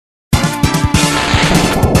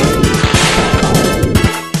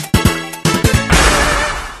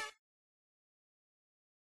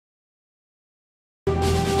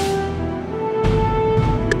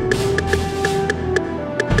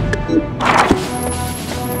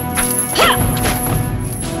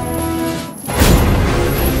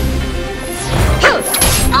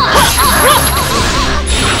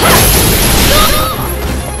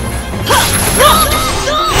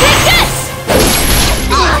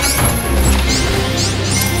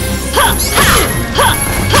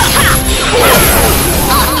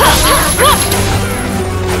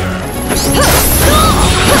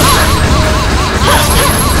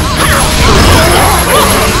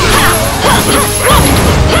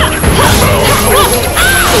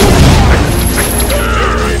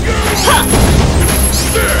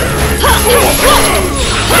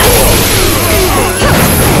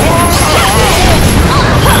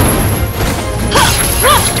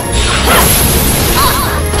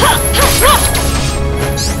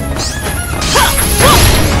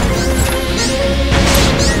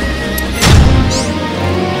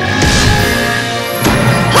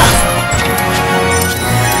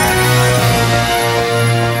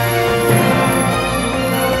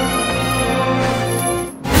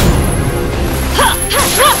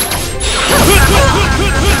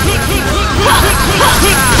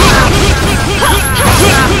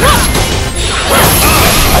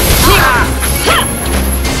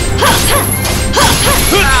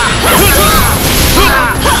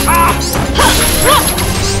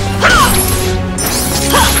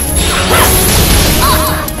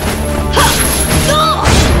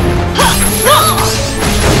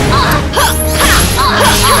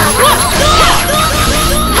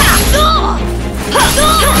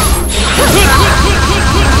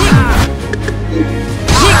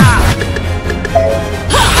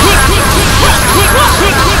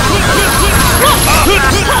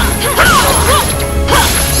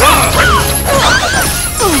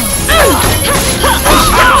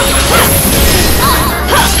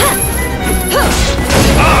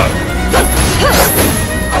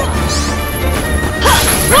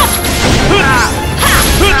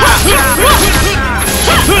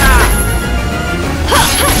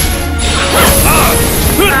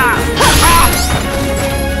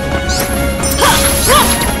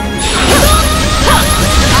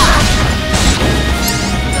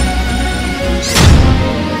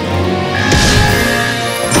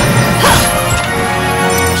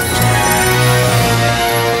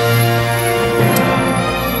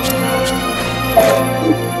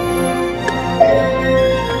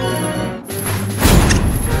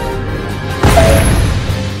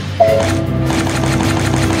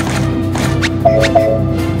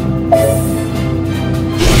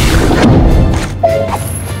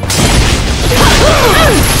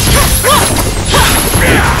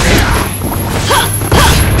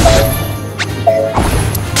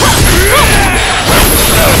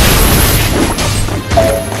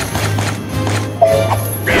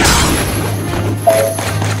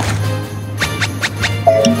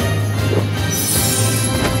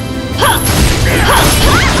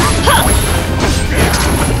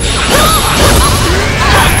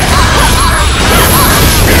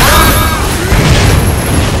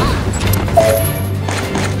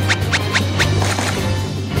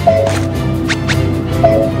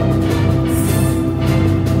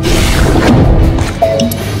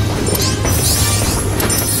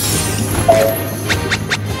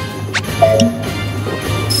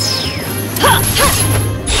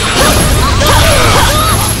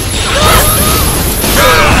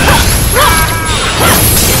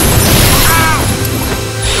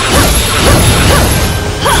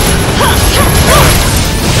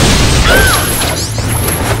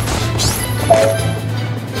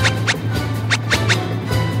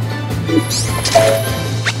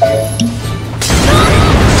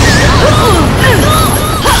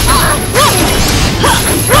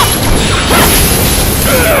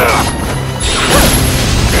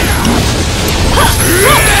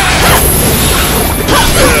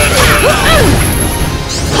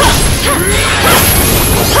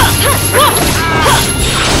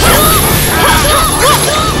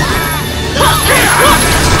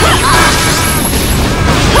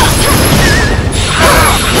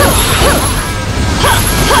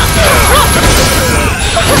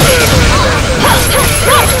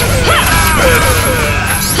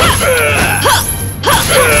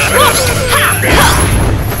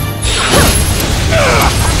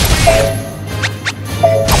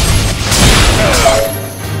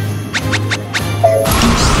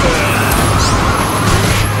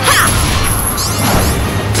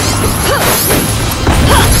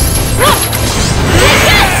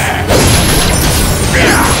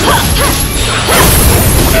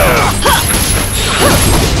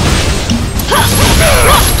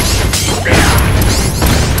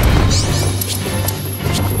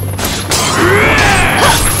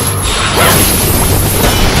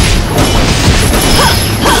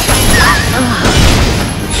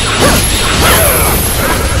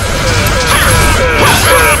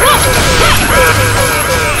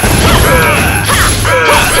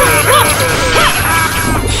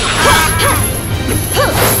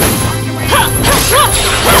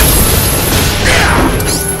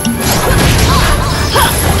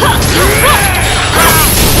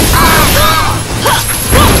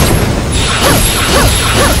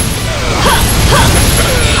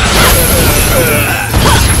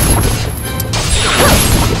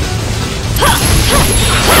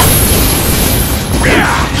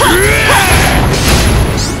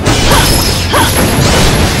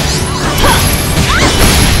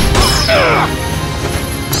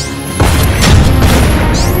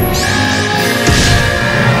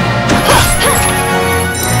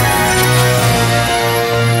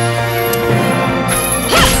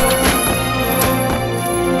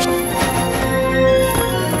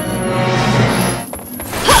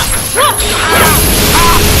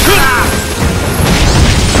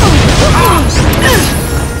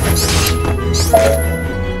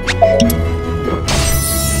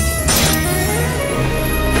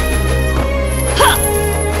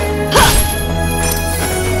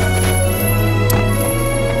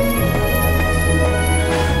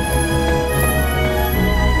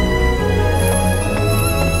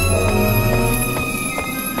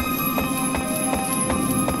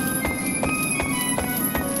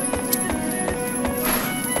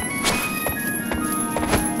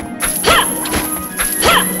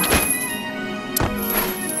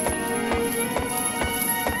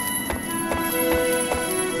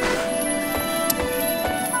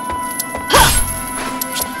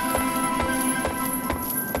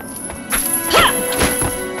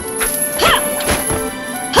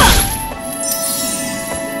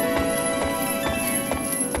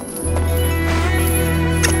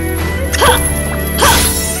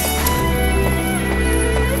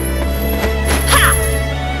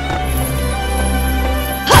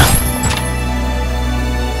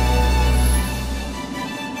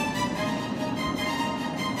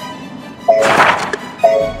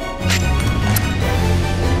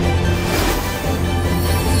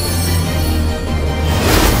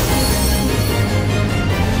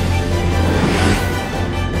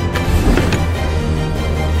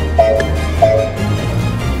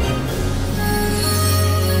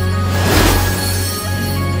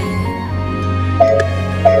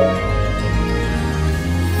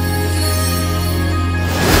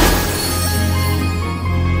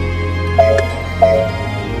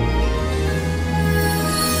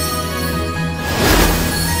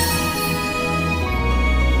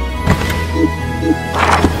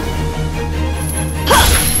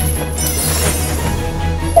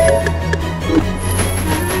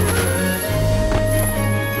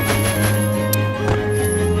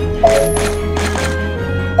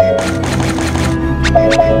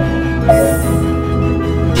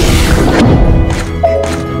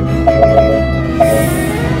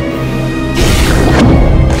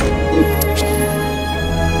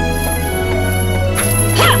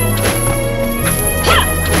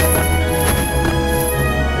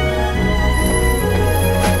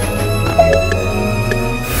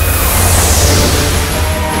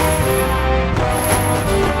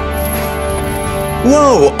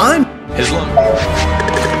Whoa, I'm... His lung.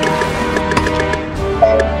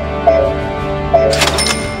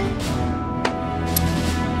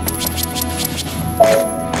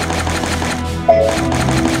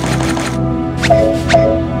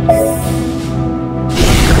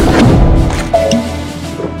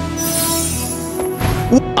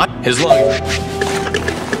 His lung.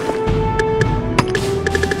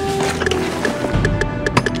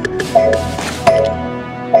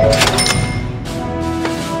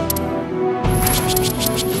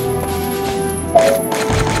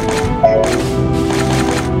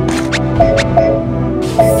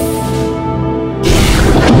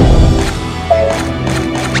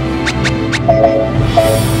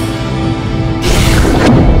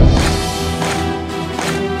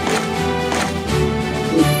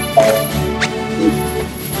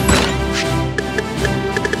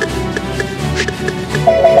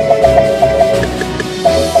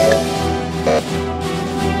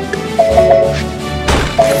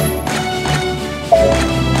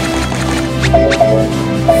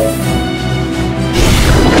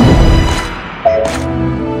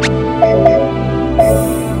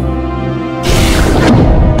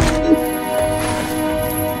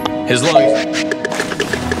 His lungs.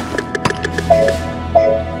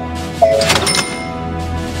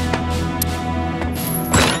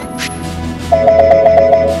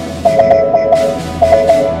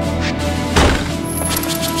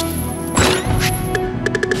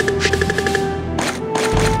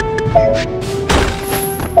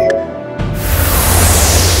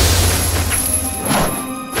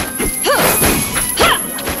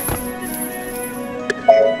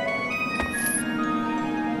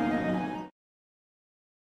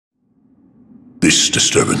 This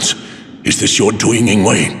disturbance, is this your doing,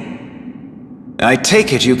 Ingway? I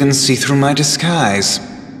take it you can see through my disguise.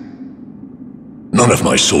 None of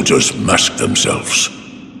my soldiers masked themselves.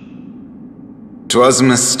 'Twas a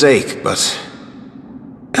mistake, but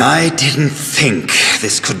I didn't think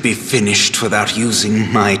this could be finished without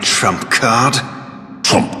using my trump card.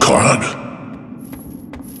 Trump card?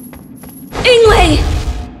 Ingway!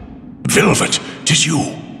 Velvet, 'tis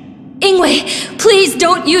you. Ingway, please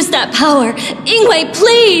don't use that power! Ingway,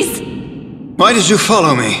 please! Why did you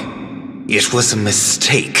follow me? It was a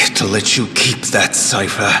mistake to let you keep that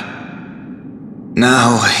cipher.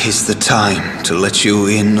 Now is the time to let you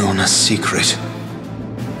in on a secret.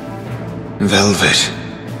 Velvet.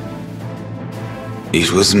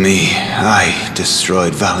 It was me. I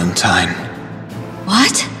destroyed Valentine.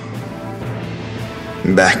 What?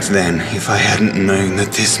 Back then, if I hadn't known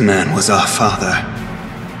that this man was our father,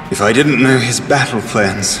 if I didn't know his battle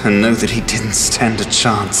plans and know that he didn't stand a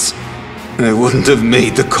chance, I wouldn't have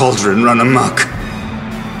made the cauldron run amok.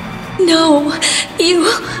 No,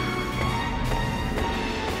 you...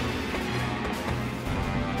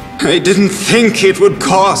 I didn't think it would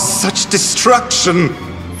cause such destruction.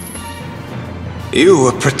 You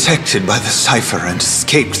were protected by the cipher and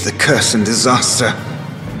escaped the curse and disaster.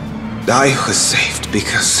 I was saved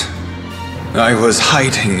because I was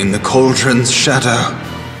hiding in the cauldron's shadow.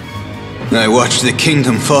 I watched the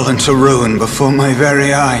kingdom fall into ruin before my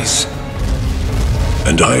very eyes.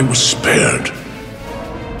 And I was spared,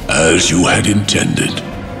 as you had intended.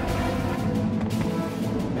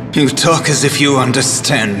 You talk as if you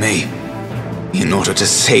understand me. In order to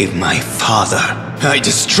save my father, I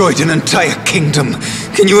destroyed an entire kingdom.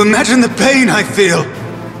 Can you imagine the pain I feel?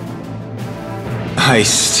 I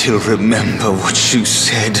still remember what you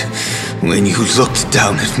said when you looked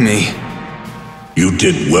down at me. You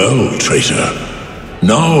did well, traitor.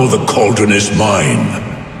 Now the cauldron is mine.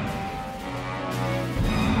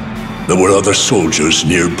 There were other soldiers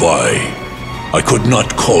nearby. I could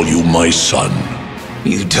not call you my son.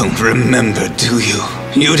 You don't remember, do you?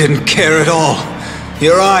 You didn't care at all.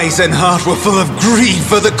 Your eyes and heart were full of greed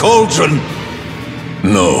for the cauldron.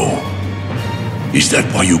 No. Is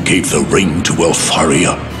that why you gave the ring to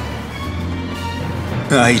Leifthrasir?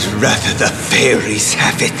 I'd rather the fairies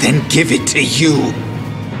have it than give it to you.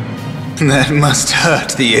 That must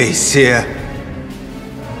hurt the Aesir.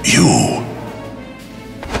 You...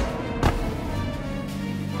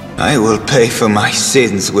 I will pay for my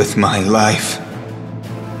sins with my life.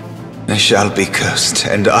 I shall be cursed,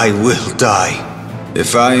 and I will die.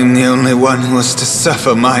 If I am the only one who is to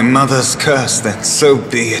suffer my mother's curse, then so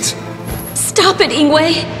be it. Stop it,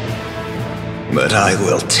 Ingway! But I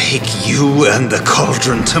will take you and the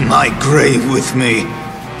cauldron to my grave with me.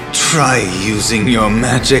 Try using your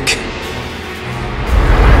magic.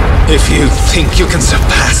 If you think you can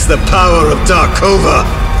surpass the power of Darkova,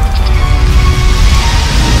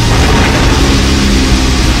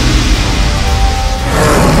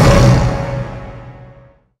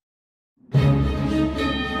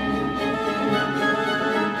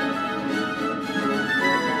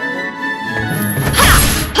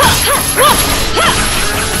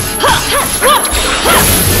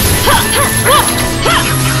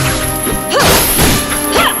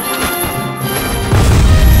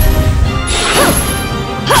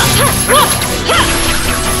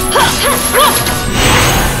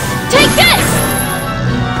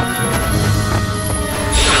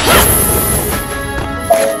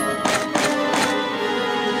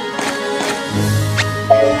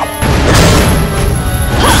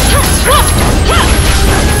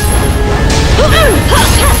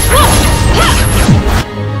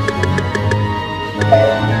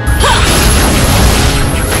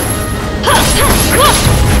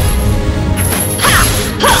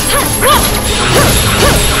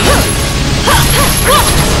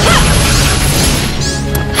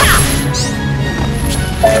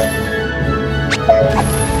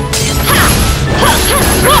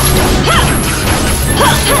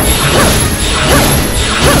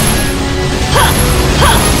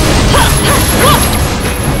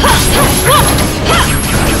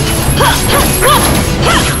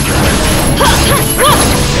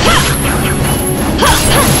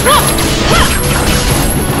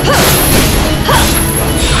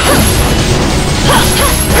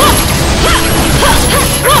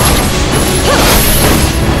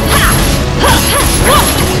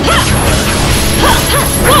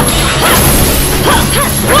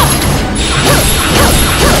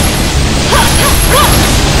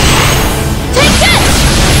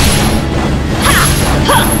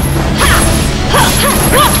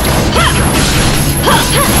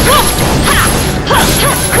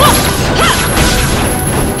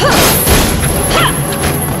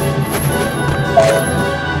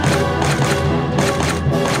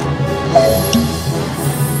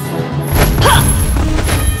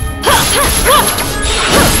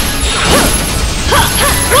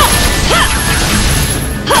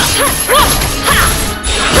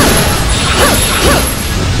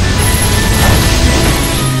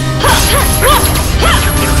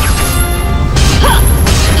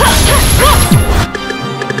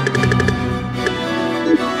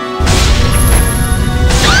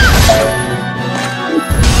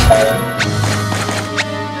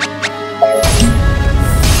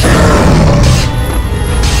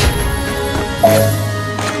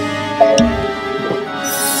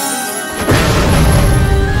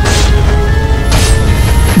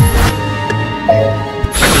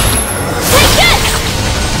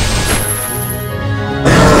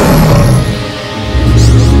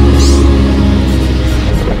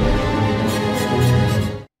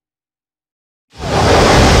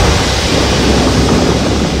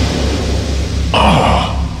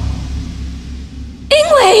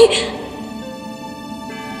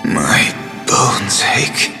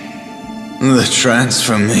 The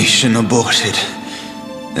transformation aborted.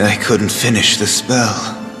 I couldn't finish the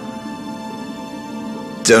spell.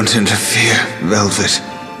 Don't interfere, Velvet.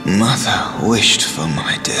 Mother wished for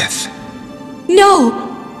my death.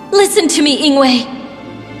 No! Listen to me, Ingway.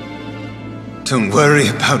 Don't worry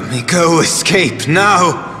about me. Go, escape,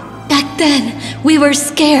 now! Back then, we were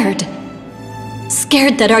scared.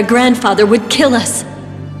 Scared that our grandfather would kill us.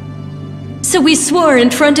 So we swore in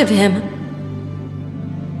front of him.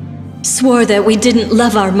 Swore that we didn't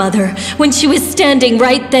love our mother when she was standing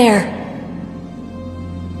right there.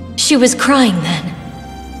 She was crying then.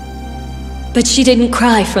 But she didn't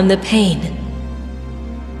cry from the pain.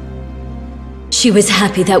 She was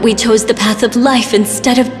happy that we chose the path of life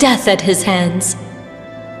instead of death at his hands.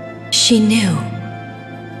 She knew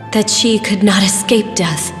that she could not escape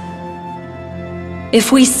death.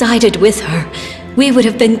 If we sided with her, we would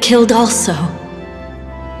have been killed also.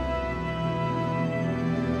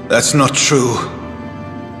 That's not true.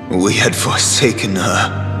 We had forsaken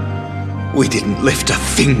her. We didn't lift a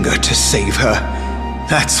finger to save her.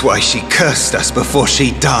 That's why she cursed us before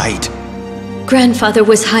she died. Grandfather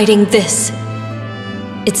was hiding this.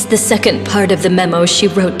 It's the second part of the memo she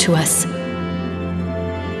wrote to us.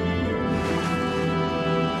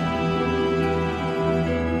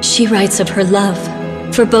 She writes of her love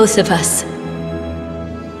for both of us.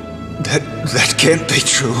 That can't be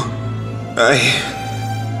true.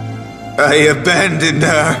 I abandoned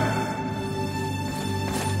her.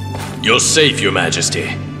 You're safe, Your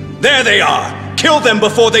Majesty. There they are! Kill them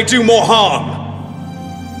before they do more harm!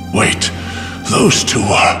 Wait, those two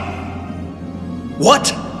are...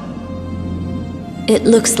 What? It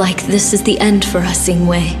looks like this is the end for us,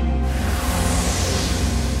 Ingway.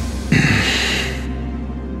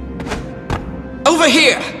 Over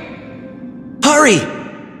here! Hurry!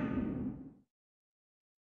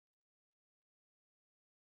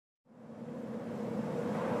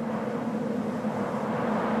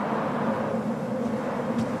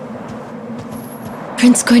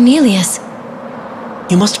 Prince Cornelius.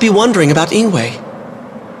 You must be wondering about Ingway.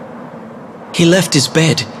 He left his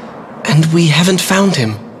bed, and we haven't found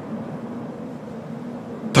him.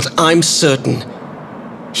 But I'm certain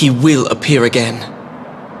he will appear again.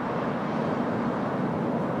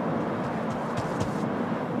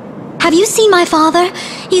 Have you seen my father?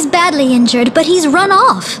 He's badly injured, but he's run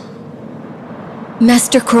off.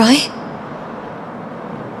 Master Croy?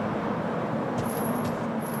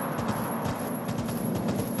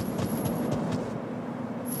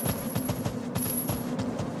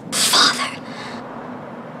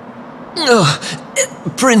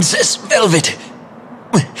 Oh, Princess Velvet.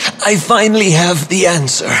 I finally have the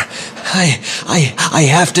answer. I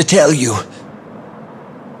have to tell you.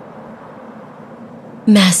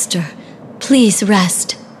 Master, please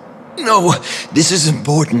rest. No, this is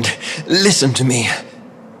important. Listen to me.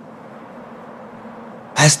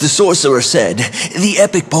 As the sorcerer said, the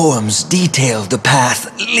epic poems detail the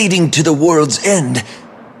path leading to the world's end.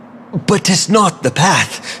 But 'tis not the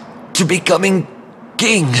path to becoming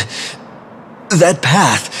king. That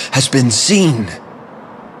path has been seen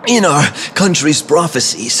in our country's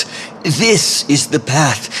prophecies. This is the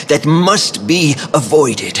path that must be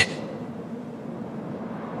avoided.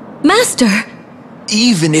 Master!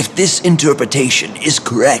 Even if this interpretation is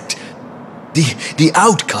correct, the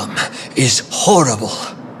outcome is horrible.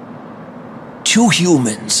 2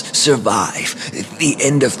 humans survive the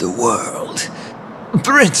end of the world.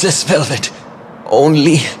 Princess Velvet,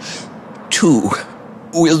 only 2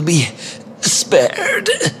 will be spared.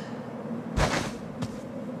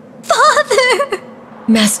 Father!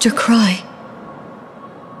 Master Croy.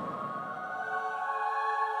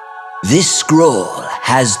 This scroll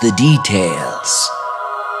has the details.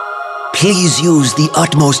 Please use the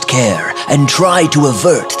utmost care and try to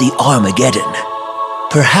avert the Armageddon.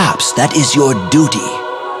 Perhaps that is your duty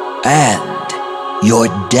and your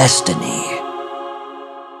destiny.